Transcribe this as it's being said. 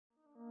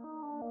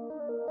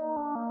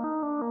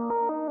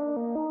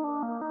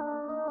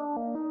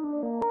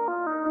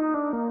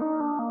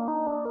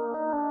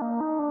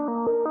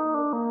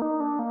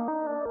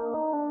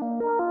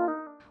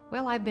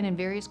I've been in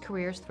various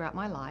careers throughout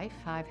my life.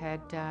 I've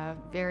had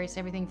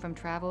everything from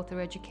travel through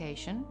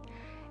education.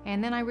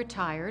 And then I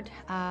retired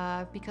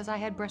because I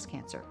had breast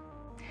cancer.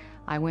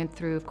 I went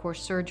through, of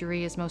course,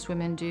 surgery, as most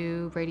women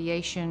do,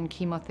 radiation,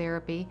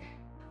 chemotherapy.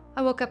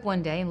 I woke up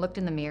one day and looked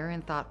in the mirror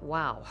and thought,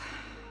 wow,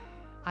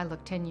 I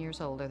look 10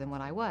 years older than what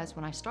I was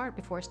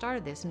before I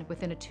started this, and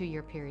within a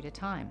 2-year period of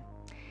time.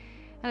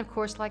 And of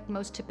course, like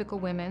most typical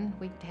women,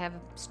 we have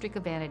a streak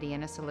of vanity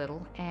in us a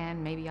little,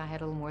 and maybe I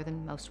had a little more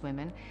than most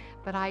women,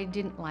 but I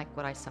didn't like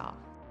what I saw.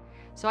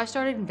 So I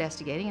started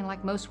investigating, and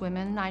like most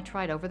women, I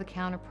tried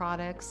over-the-counter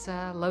products,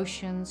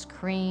 lotions,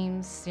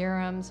 creams,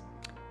 serums.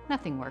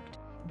 Nothing worked.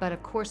 But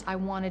of course, I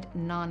wanted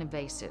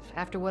non-invasive.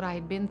 After what I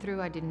had been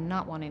through, I did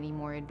not want any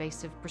more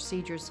invasive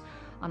procedures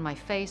on my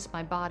face,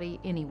 my body,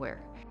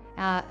 anywhere.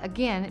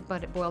 Again,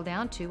 what it boiled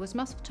down to was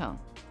muscle tone.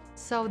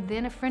 So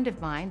then a friend of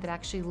mine that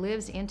actually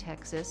lives in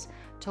Texas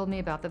told me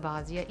about the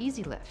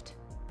EZZI-LIFT.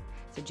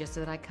 Suggested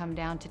that I come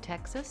down to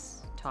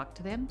Texas, talk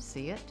to them,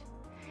 see it,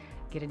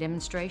 get a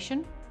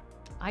demonstration.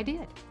 I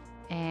did.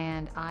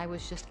 And I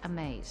was just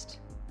amazed.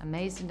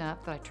 Amazed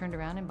enough that I turned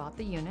around and bought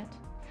the unit,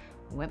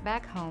 went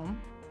back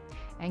home,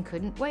 and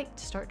couldn't wait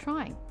to start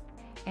trying.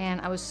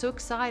 And I was so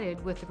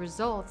excited with the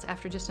results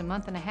after just a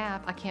month and a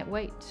half, I can't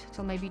wait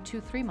till maybe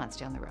 2-3 months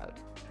down the road.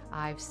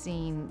 I've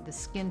seen the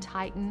skin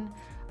tighten.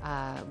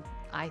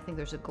 I think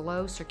there's a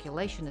glow.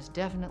 Circulation is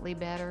definitely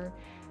better.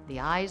 The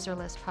eyes are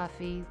less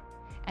puffy.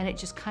 And it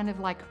just kind of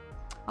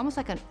almost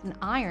like an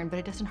iron, but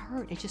it doesn't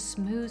hurt. It just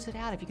smooths it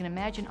out. If you can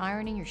imagine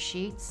ironing your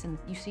sheets and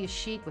you see a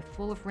sheet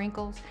full of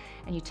wrinkles,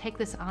 and you take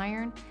this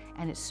iron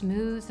and it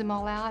smooths them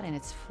all out and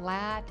it's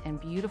flat and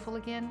beautiful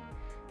again,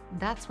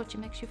 that's what it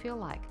makes you feel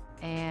like.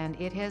 And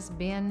it has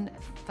been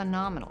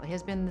phenomenal. It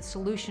has been the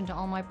solution to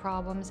all my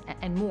problems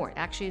and more.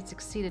 Actually, it's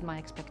exceeded my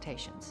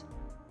expectations.